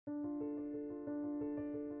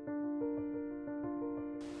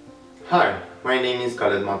Hi, my name is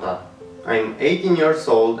Khaled Matar. I'm 18 years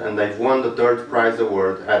old and I've won the 3rd prize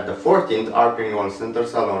award at the 14th Art Renewal Center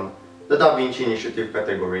Salon, the Da Vinci Initiative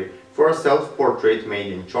category, for a self-portrait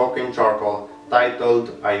made in chalk and charcoal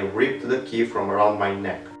titled I Ripped the Key from Around My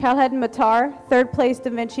Neck. Khaled and Matar, 3rd place Da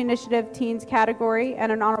Vinci Initiative Teens category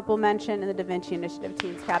and an honorable mention in the Da Vinci Initiative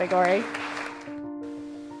Teens category.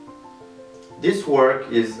 This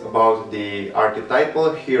work is about the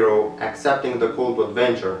archetypal hero accepting the call to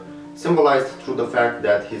adventure, symbolized through the fact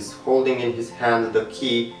that he's holding in his hand the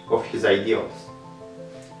key of his ideals.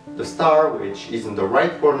 The star, which is in the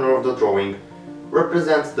right corner of the drawing,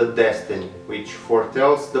 represents the destiny, which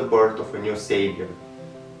foretells the birth of a new savior.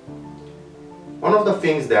 One of the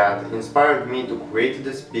things that inspired me to create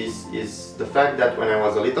this piece is the fact that when I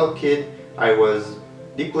was a little kid, I was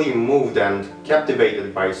deeply moved and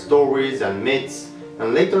captivated by stories and myths,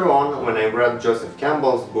 and later on, when I read Joseph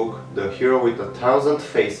Campbell's book, The Hero with 1,000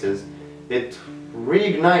 Faces, it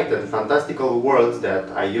reignited fantastical worlds that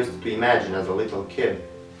I used to imagine as a little kid.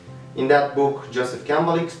 In that book, Joseph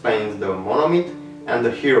Campbell explains the monomyth and the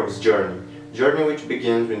hero's journey which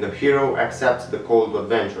begins when the hero accepts the call to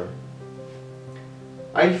adventure.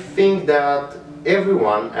 I think that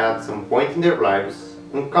everyone at some point in their lives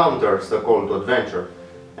encounters a call to adventure,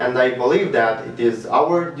 and I believe that it is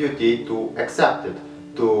our duty to accept it,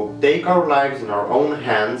 to take our lives in our own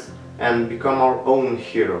hands and become our own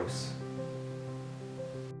heroes.